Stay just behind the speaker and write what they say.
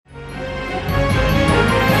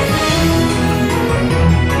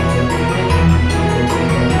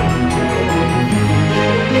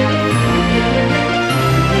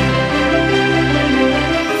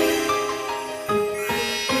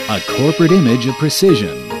corporate image of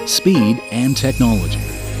precision, speed, and technology.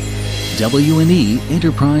 W&E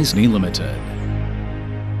Enterprise Limited.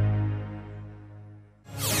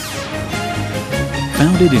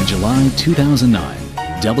 Founded in July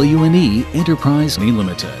 2009, W&E Enterprise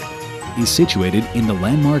Limited is situated in the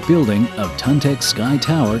landmark building of Tuntex Sky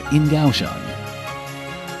Tower in Kaohsiung.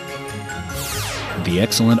 The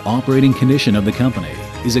excellent operating condition of the company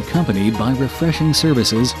is accompanied by refreshing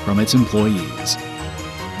services from its employees.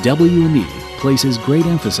 W&E places great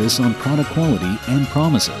emphasis on product quality and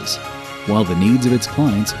promises, while the needs of its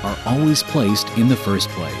clients are always placed in the first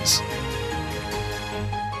place.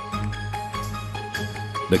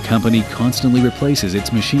 The company constantly replaces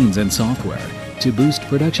its machines and software to boost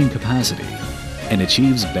production capacity and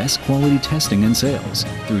achieves best quality testing and sales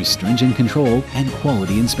through stringent control and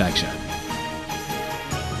quality inspection.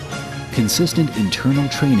 Consistent internal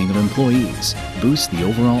training of employees boosts the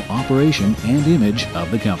overall operation and image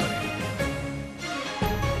of the company.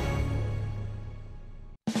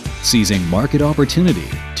 Seizing market opportunity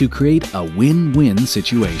to create a win-win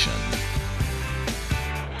situation.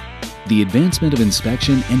 The advancement of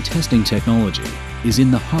inspection and testing technology is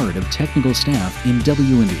in the heart of technical staff in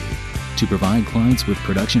W&E to provide clients with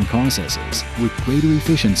production processes with greater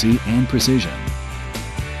efficiency and precision.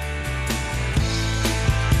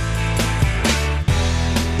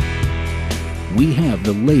 We have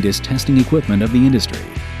the latest testing equipment of the industry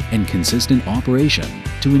and consistent operation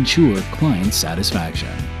to ensure client satisfaction.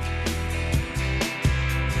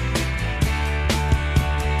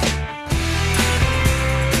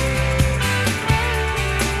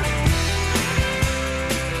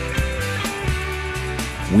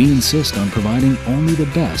 We insist on providing only the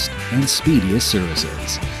best and speediest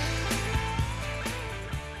services.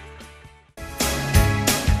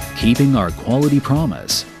 Keeping our quality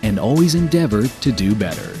promise and always endeavor to do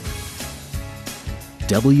better.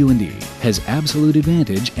 W&E has absolute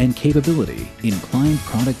advantage and capability in client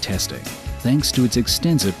product testing thanks to its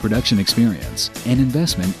extensive production experience and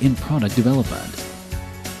investment in product development.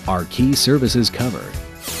 Our key services cover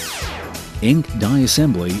ink die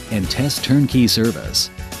assembly and test turnkey service,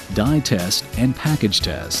 die test and package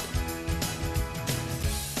test,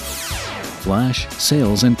 flash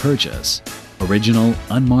sales and purchase, original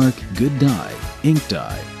UNMARK good die, ink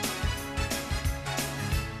die,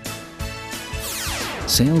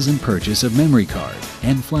 sales and purchase of memory card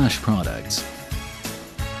and flash products,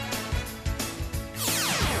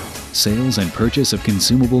 sales and purchase of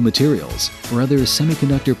consumable materials for other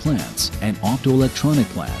semiconductor plants and optoelectronic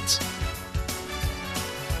plants,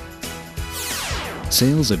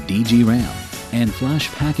 sales of DRAM and flash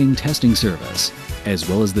packing testing service, as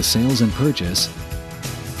well as the sales and purchase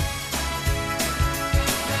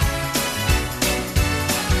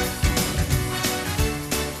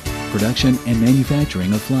production and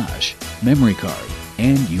manufacturing of flash, memory card,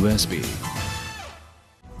 and USB.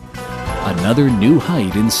 Another new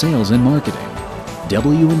height in sales and marketing,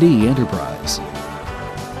 W&E Enterprise.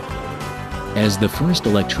 As the first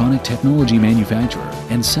electronic technology manufacturer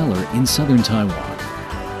and seller in southern Taiwan,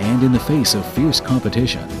 and in the face of fierce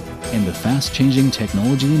competition in the fast-changing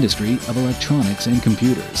technology industry of electronics and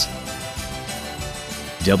computers,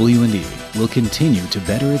 W&E will continue to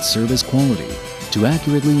better its service quality to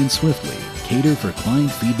accurately and swiftly cater for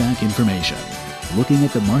client feedback information, looking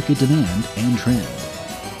at the market demand and trend.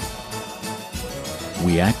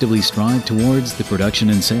 We actively strive towards the production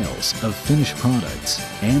and sales of finished products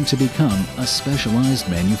and to become a specialized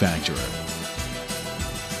manufacturer.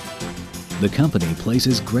 The company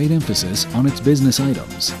places great emphasis on its business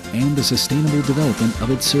items and the sustainable development of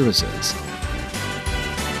its services.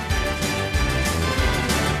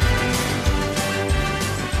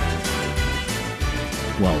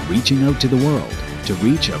 While reaching out to the world to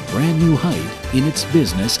reach a brand new height in its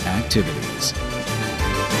business activities.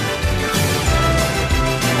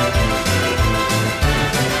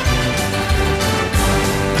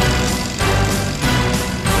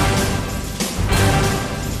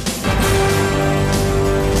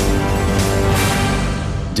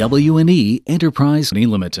 W&E Enterprise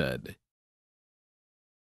Limited.